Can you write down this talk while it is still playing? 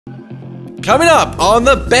Coming up on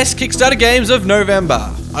the best Kickstarter games of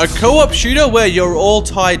November, a co-op shooter where you're all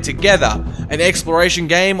tied together, an exploration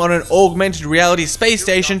game on an augmented reality space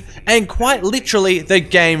station, and quite literally the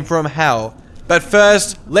game from hell. But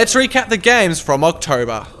first, let's recap the games from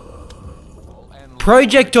October.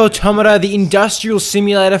 Project Automata, the industrial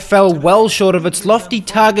simulator, fell well short of its lofty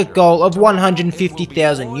target goal of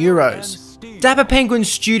 €150,000. Dapper Penguin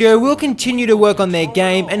Studio will continue to work on their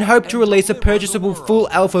game and hope to release a purchasable full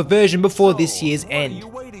alpha version before this year's end.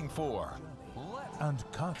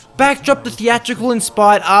 Backdrop, the theatrical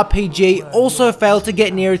inspired RPG, also failed to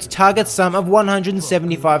get near its target sum of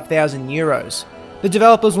 €175,000. The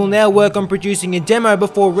developers will now work on producing a demo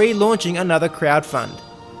before relaunching another crowdfund.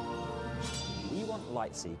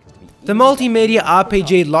 The multimedia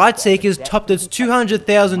RPG Lightseekers topped its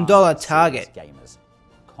 $200,000 target.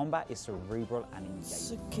 Combat is cerebral and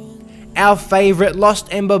engaging. Our favourite Lost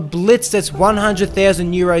Ember blitzed its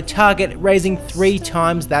 €100,000 target, raising 3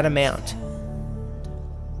 times that amount.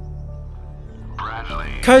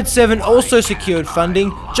 Code 7 also secured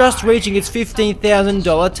funding, just reaching its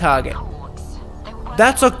 $15,000 target.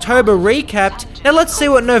 That's October recapped, now let's see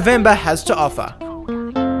what November has to offer.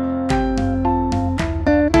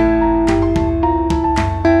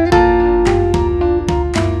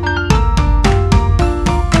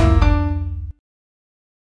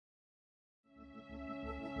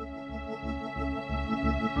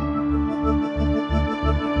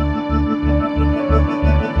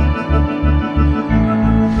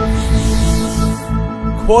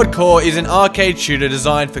 Quadcore is an arcade shooter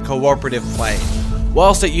designed for cooperative play.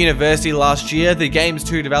 Whilst at university last year, the game's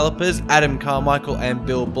 2 developers, Adam Carmichael and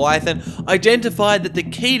Bill Blythen, identified that the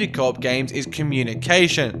key to co-op games is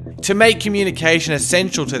communication. To make communication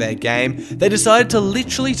essential to their game, they decided to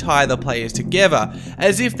literally tie the players together,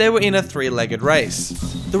 as if they were in a 3-legged race.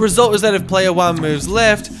 The result is that if player 1 moves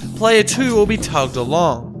left, player 2 will be tugged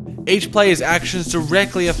along. Each player's actions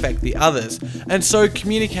directly affect the others, and so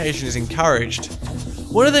communication is encouraged.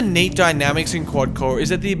 One of the neat dynamics in Quadcore is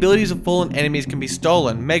that the abilities of fallen enemies can be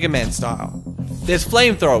stolen, Mega Man style. There's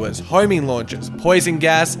flamethrowers, homing launchers, poison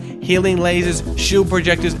gas, healing lasers, shield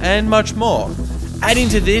projectors, and much more. Adding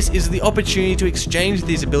to this is the opportunity to exchange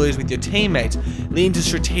these abilities with your teammates, leading to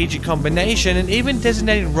strategic combination and even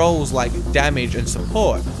designated roles like damage and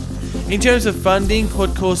support. In terms of funding,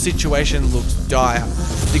 Quadcore's situation looks dire.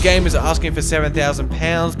 The game is asking for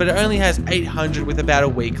 £7,000, but it only has 800 with about a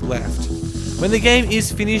week left. When the game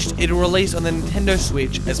is finished, it will release on the Nintendo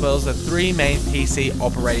Switch as well as the 3 main PC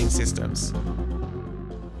operating systems.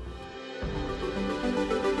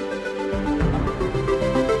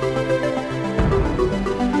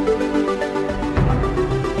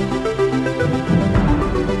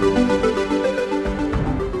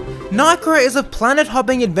 Nycra is a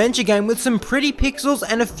planet-hopping adventure game with some pretty pixels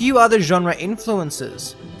and a few other genre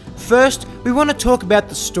influences. First, we want to talk about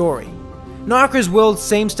the story. Nycra's world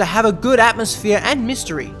seems to have a good atmosphere and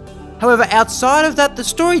mystery. However, outside of that, the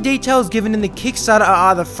story details given in the Kickstarter are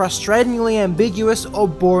either frustratingly ambiguous or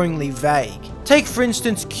boringly vague. Take for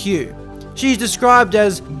instance Q. She is described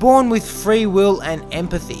as born with free will and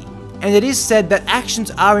empathy, and it is said that actions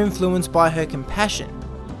are influenced by her compassion.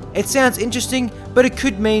 It sounds interesting, but it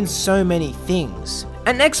could mean so many things.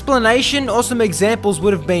 An explanation or some examples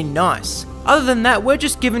would have been nice. Other than that, we're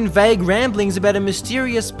just given vague ramblings about a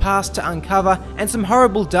mysterious past to uncover and some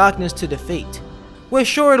horrible darkness to defeat. We're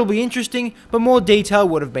sure it'll be interesting, but more detail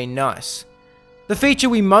would have been nice. The feature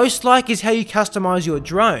we most like is how you customize your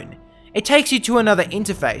drone. It takes you to another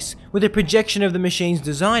interface, with a projection of the machine's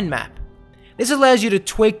design map. This allows you to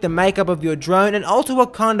tweak the makeup of your drone and alter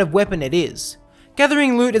what kind of weapon it is.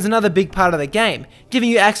 Gathering loot is another big part of the game, giving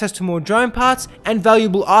you access to more drone parts and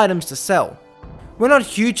valuable items to sell. We're not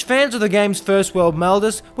huge fans of the game's first world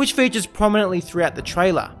melders, which features prominently throughout the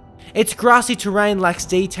trailer. Its grassy terrain lacks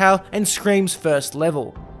detail and screams first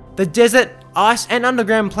level. The desert, ice and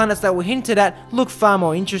underground planets that were hinted at look far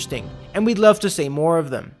more interesting, and we'd love to see more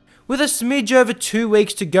of them. With a smidge over 2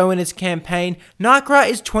 weeks to go in its campaign, Nycra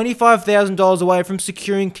is $25,000 away from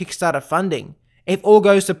securing Kickstarter funding. If all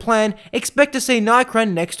goes to plan, expect to see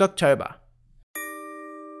Nycra next October.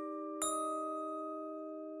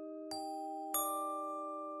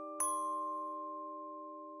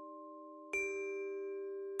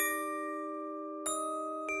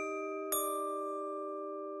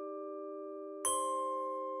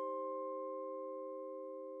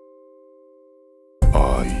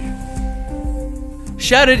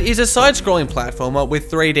 Shattered is a side-scrolling platformer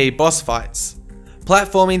with 3D boss fights.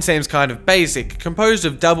 Platforming seems kind of basic, composed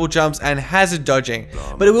of double jumps and hazard dodging,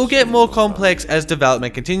 but it will get more complex as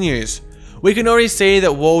development continues. We can already see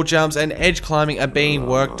that wall jumps and edge climbing are being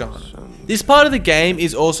worked on. This part of the game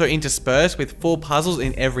is also interspersed with 4 puzzles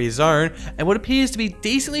in every zone and what appears to be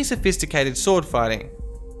decently sophisticated sword fighting.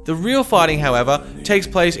 The real fighting, however, takes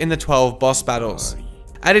place in the 12 boss battles.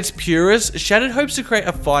 At its purest, Shattered hopes to create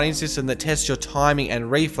a fighting system that tests your timing and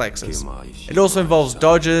reflexes. It also involves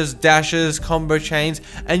dodges, dashes, combo chains,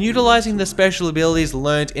 and utilizing the special abilities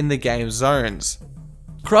learned in the game's zones.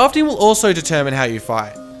 Crafting will also determine how you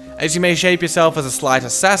fight, as you may shape yourself as a slight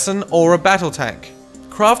assassin or a battle tank.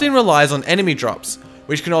 Crafting relies on enemy drops,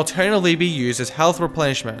 which can alternatively be used as health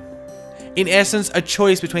replenishment. In essence, a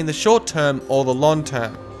choice between the short term or the long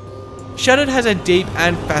term. Shattered has a deep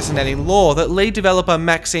and fascinating lore that lead developer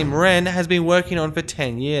Maxime Rennes has been working on for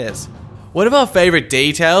 10 years. One of our favourite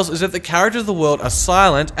details is that the characters of the world are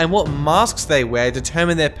silent and what masks they wear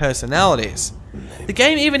determine their personalities. The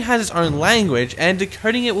game even has its own language and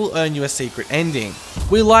decoding it will earn you a secret ending.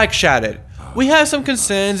 We like Shattered. We have some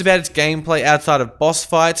concerns about its gameplay outside of boss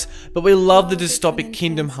fights, but we love the dystopic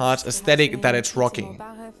Kingdom Hearts aesthetic that it's rocking.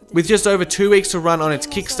 With just over 2 weeks to run on its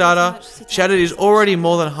Kickstarter, Shattered is already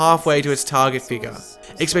more than halfway to its target figure.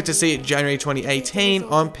 Expect to see it January 2018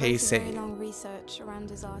 on PC.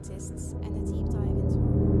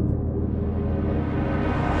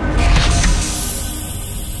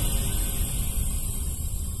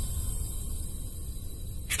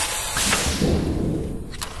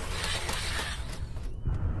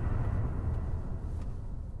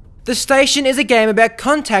 The Station is a game about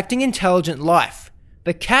contacting intelligent life.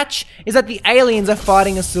 The catch is that the aliens are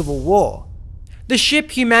fighting a civil war. The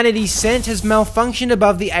ship humanity sent has malfunctioned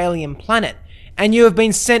above the alien planet, and you have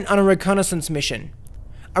been sent on a reconnaissance mission.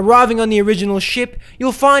 Arriving on the original ship,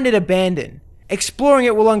 you'll find it abandoned. Exploring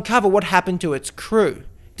it will uncover what happened to its crew.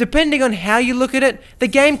 Depending on how you look at it, the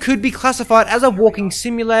game could be classified as a walking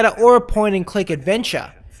simulator or a point-and-click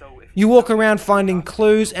adventure. You walk around finding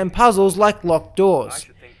clues and puzzles like locked doors.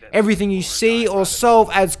 Everything you see or solve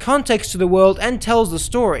adds context to the world and tells the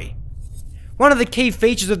story. One of the key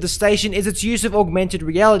features of the Station is its use of augmented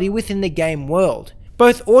reality within the game world.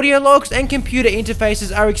 Both audio logs and computer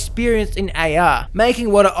interfaces are experienced in AR,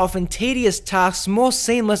 making what are often tedious tasks more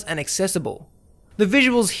seamless and accessible. The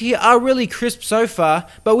visuals here are really crisp so far,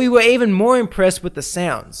 but we were even more impressed with the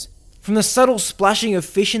sounds. From the subtle splashing of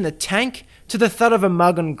fish in the tank, to the thud of a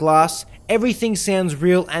mug on glass, everything sounds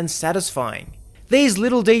real and satisfying. These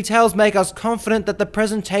little details make us confident that the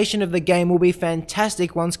presentation of the game will be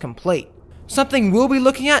fantastic once complete. Something we'll be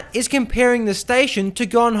looking at is comparing the Station to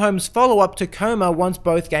Gone Home's follow-up Tacoma once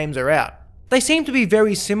both games are out. They seem to be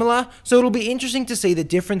very similar, so it'll be interesting to see the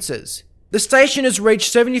differences. The Station has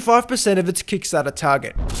reached 75% of its Kickstarter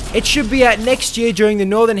target. It should be out next year during the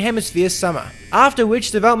Northern Hemisphere summer, after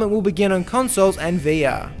which development will begin on consoles and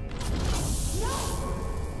VR.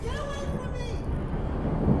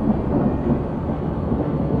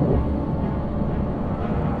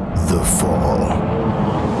 The fall.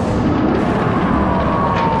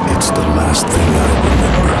 It's the last thing I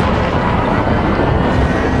remember.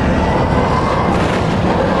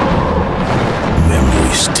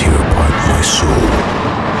 Memories tear apart my soul,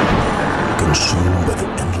 consumed by the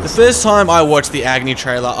endless... The first time I watched the Agony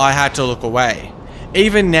trailer, I had to look away.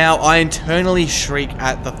 Even now, I internally shriek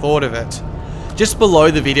at the thought of it. Just below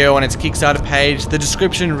the video on its Kickstarter page, the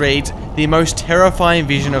description reads, "The most terrifying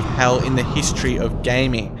vision of hell in the history of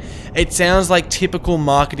gaming." It sounds like typical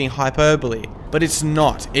marketing hyperbole, but it's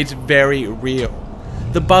not, it's very real.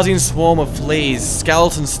 The buzzing swarm of fleas,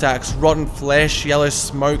 skeleton stacks, rotten flesh, yellow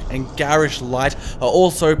smoke, and garish light are all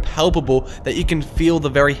so palpable that you can feel the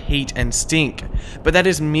very heat and stink, but that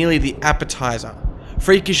is merely the appetizer.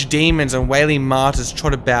 Freakish demons and wailing martyrs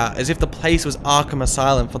trot about as if the place was Arkham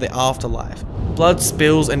Asylum for the afterlife. Blood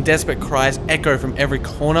spills and desperate cries echo from every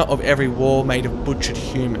corner of every wall made of butchered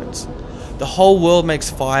humans. The whole world makes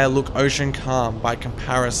fire look ocean calm by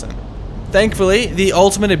comparison. Thankfully, the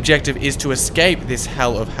ultimate objective is to escape this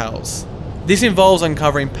hell of hells. This involves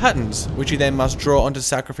uncovering patterns, which you then must draw onto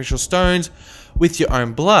sacrificial stones with your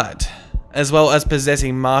own blood, as well as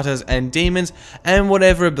possessing martyrs and demons and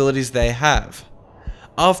whatever abilities they have.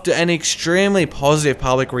 After an extremely positive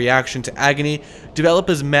public reaction to Agony,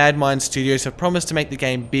 developers Mad Mind Studios have promised to make the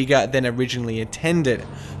game bigger than originally intended,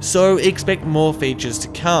 so expect more features to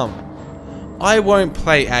come. I won't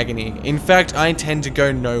play Agony, in fact I intend to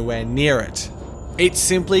go nowhere near it. It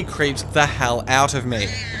simply creeps the hell out of me.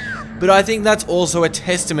 But I think that's also a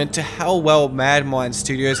testament to how well Mad Mind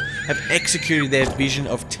Studios have executed their vision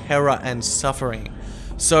of terror and suffering.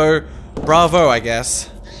 So, bravo I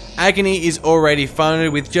guess. Agony is already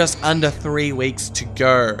funded with just under 3 weeks to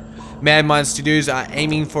go. Mad Mind Studios are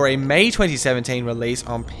aiming for a May 2017 release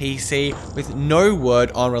on PC with no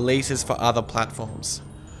word on releases for other platforms.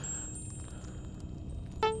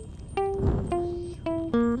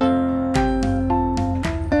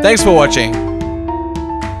 Thanks for watching.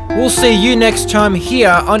 We'll see you next time here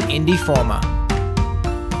on Indieformer.